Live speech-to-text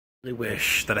Really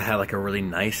wish that I had like a really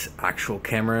nice actual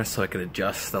camera so I could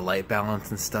adjust the light balance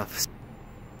and stuff.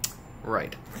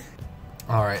 Right.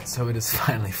 Alright, so it is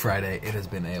finally Friday. It has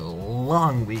been a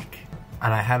long week,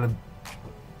 and I had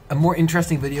a more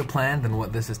interesting video planned than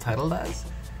what this is titled as,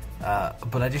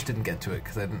 but I just didn't get to it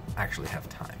because I didn't actually have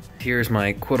time. Here's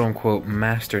my quote-unquote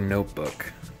master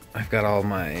notebook. I've got all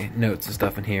my notes and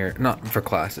stuff in here, not for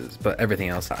classes, but everything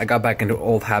else. I got back into an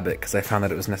old habit because I found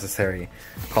that it was necessary,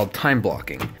 called time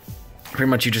blocking. Pretty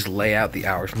much you just lay out the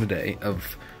hours from the day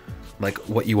of like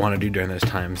what you want to do during those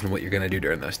times and what you're going to do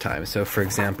during those times. So for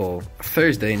example,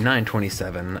 Thursday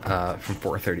 9:27 from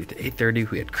 4:30 to 8:30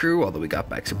 we had crew, although we got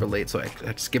back super late, so I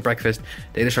had to skip breakfast.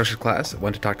 Data structures class,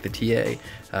 went to talk to the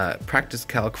TA, practice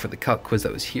calc for the calc quiz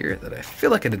that was here that I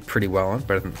feel like I did pretty well on,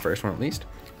 better than the first one at least.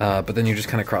 But then you just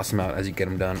kind of cross them out as you get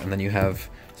them done, and then you have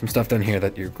some stuff done here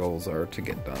that your goals are to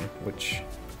get done, which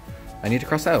I need to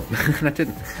cross out. And I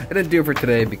didn't do it for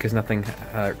today because nothing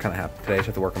kind of happened today. I just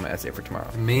have to work on my essay for tomorrow.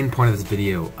 The main point of this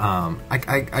video,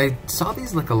 I saw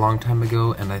these like a long time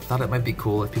ago, and I thought it might be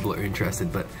cool if people are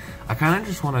interested, but I kind of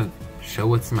just want to show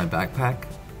what's in my backpack.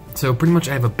 So pretty much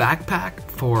I have a backpack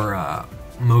for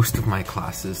most of my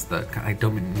classes that I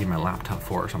don't need my laptop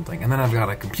for or something. And then I've got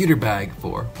a computer bag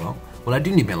for, well, what I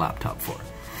do need my laptop for.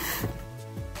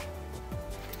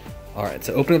 All right,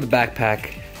 so open up the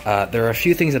backpack. There are a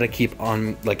few things that I keep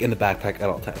on, like in the backpack at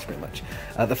all times, pretty much.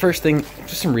 The first thing,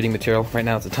 just some reading material. Right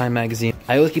now it's a Time magazine.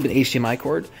 I always keep an HDMI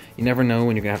cord. You never know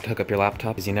when you're gonna have to hook up your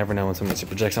laptop, because you never know when someone wants to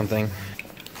project something.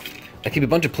 I keep a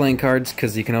bunch of playing cards,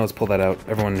 because you can always pull that out.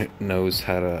 Everyone knows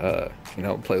how to, you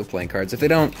know, play with playing cards. If they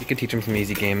don't, you can teach them some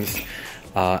easy games.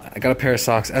 I got a pair of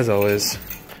socks, as always,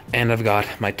 and I've got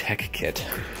my tech kit.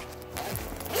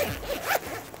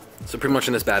 So pretty much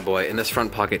in this bad boy, in this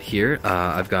front pocket here,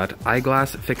 I've got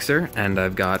eyeglass fixer, and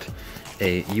I've got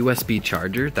a USB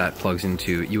charger that plugs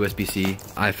into USB-C,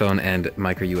 iPhone, and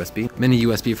micro USB. Mini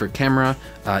USB for camera,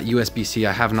 USB-C,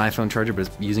 I have an iPhone charger, but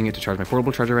I'm using it to charge my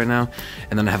portable charger right now.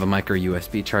 And then I have a micro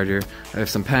USB charger. I have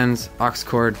some pens, aux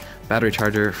cord, battery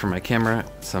charger for my camera,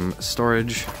 some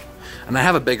storage. And I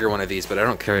have a bigger one of these, but I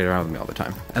don't carry it around with me all the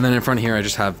time. And then in front here, I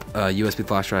just have a USB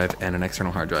flash drive and an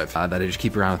external hard drive that I just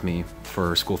keep around with me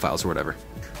for school files or whatever.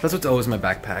 That's what's always in my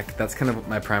backpack. That's kind of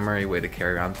my primary way to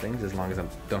carry around things, as long as I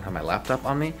don't have my laptop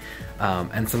on me.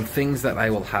 And some things that I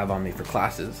will have on me for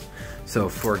classes. So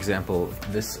for example,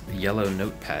 this yellow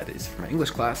notepad is for my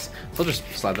English class. So I'll just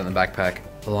slide that in the backpack,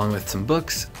 along with some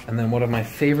books. And then one of my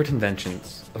favorite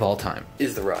inventions of all time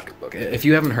is the Rocket Book. If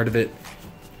you haven't heard of it,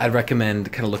 I'd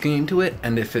recommend kind of looking into it,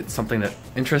 and if it's something that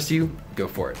interests you, go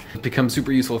for it. It becomes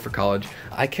super useful for college.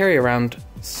 I carry around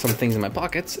some things in my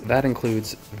pockets. That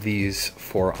includes these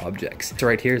 4 objects. So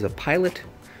right here is a Pilot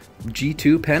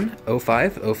G2 pen,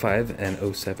 05, 05,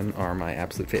 and 07 are my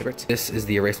absolute favorites. This is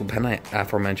the erasable pen I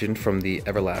aforementioned from the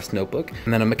Everlast notebook.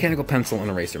 And then a mechanical pencil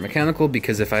and eraser. Mechanical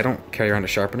because if I don't carry around a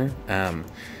sharpener,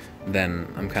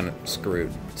 then I'm kind of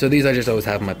screwed. So these I just always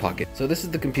have in my pocket. So this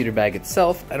is the computer bag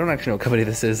itself. I don't actually know what company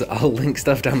this is. I'll link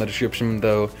stuff down in the description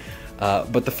though.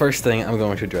 But the first thing I'm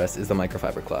going to address is the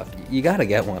microfiber cloth. You gotta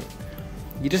get one.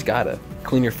 You just gotta.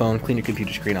 Clean your phone, clean your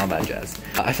computer screen, all that jazz.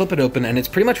 I flip it open and it's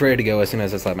pretty much ready to go as soon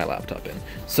as I slide my laptop in.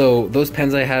 So those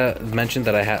pens I have mentioned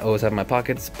that I always have in my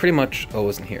pockets, pretty much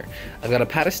always in here. I've got a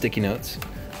pad of sticky notes.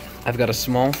 I've got a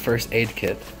small first aid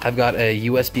kit. I've got a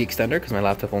USB extender because my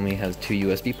laptop only has 2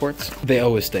 USB ports. They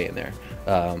always stay in there.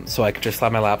 So I could just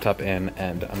slide my laptop in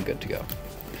and I'm good to go.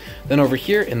 Then over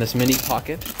here in this mini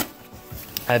pocket,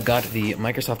 I've got the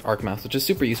Microsoft Arc mouse, which is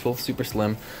super useful, super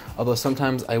slim. Although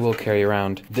sometimes I will carry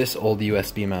around this old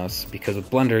USB mouse because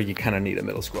with Blender, you kind of need a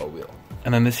middle scroll wheel.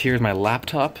 And then this here is my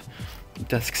laptop.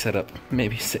 Desk setup,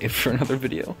 maybe saved for another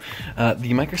video.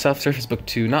 The Microsoft Surface Book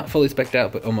 2, not fully spec'd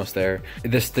out, but almost there.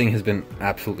 This thing has been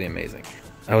absolutely amazing.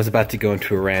 I was about to go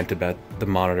into a rant about the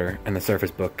monitor and the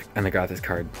Surface Book and the graphics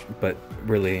card, but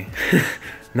really,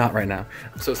 not right now.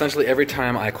 So essentially every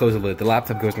time I close the lid, the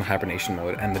laptop goes in hibernation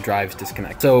mode and the drives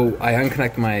disconnect. So I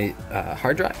unconnect my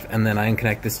hard drive, and then I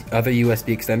unconnect this other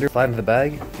USB extender, slide into the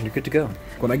bag, and you're good to go.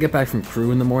 When I get back from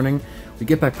crew in the morning, we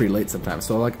get back pretty late sometimes,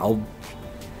 so I'll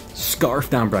scarf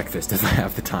down breakfast if I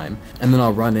have the time. And then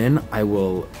I'll run in,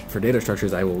 for data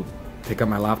structures, I will pick up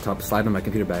my laptop, slide in my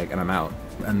computer bag, and I'm out.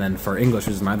 And then for English,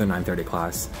 which is my other 9:30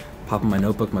 class, pop in my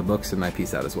notebook, my books, and I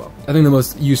peace out as well. I think the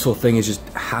most useful thing is just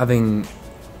having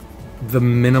the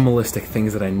minimalistic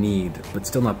things that I need, but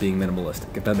still not being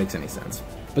minimalistic, if that makes any sense.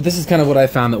 But this is kind of what I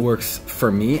found that works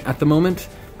for me at the moment.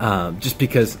 Just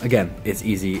because, again, it's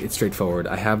easy, it's straightforward.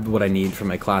 I have what I need for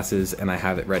my classes, and I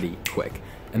have it ready quick.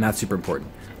 And that's super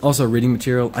important. Also, reading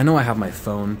material. I know I have my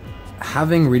phone.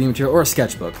 Having reading material or a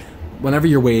sketchbook whenever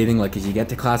you're waiting, like if you get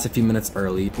to class a few minutes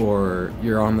early, or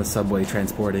you're on the subway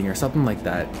transporting or something like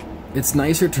that, it's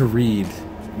nicer to read,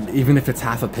 even if it's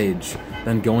half a page,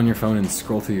 than go on your phone and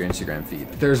scroll through your Instagram feed.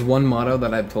 There's one motto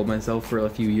that I've told myself for a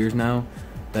few years now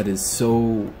that is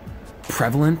so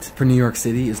prevalent for New York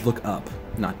City is look up,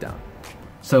 not down.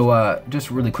 So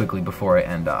just really quickly before I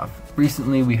end off,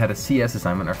 recently we had a CS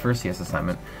assignment, our first CS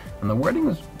assignment, and the wording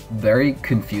was very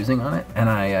confusing on it, and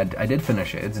I did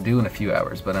finish it. It's due in a few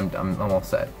hours, but I'm all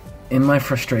set. In my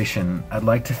frustration, I'd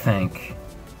like to thank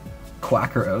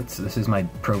Quacker Oats. This is my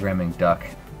programming duck.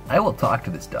 I will talk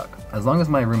to this duck, as long as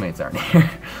my roommates aren't here,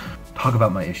 talk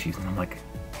about my issues, and I'm like,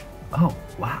 oh,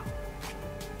 wow.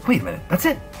 Wait a minute, that's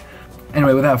it?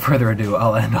 Anyway, without further ado,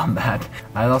 I'll end on that.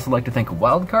 I'd also like to thank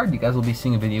Wildcard. You guys will be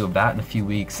seeing a video of that in a few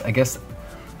weeks. I guess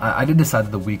I did decide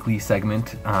that the weekly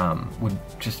segment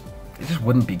just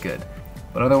wouldn't be good.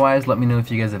 But otherwise, let me know if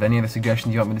you guys have any other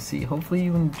suggestions you want me to see. Hopefully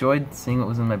you enjoyed seeing what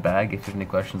was in my bag. If you have any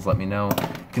questions, let me know.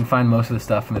 You can find most of the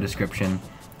stuff in the description.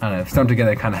 I don't know, it's thrown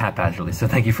together kind of haphazardly, so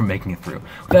thank you for making it through.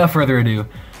 Without further ado,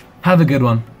 have a good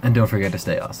one, and don't forget to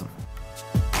stay awesome.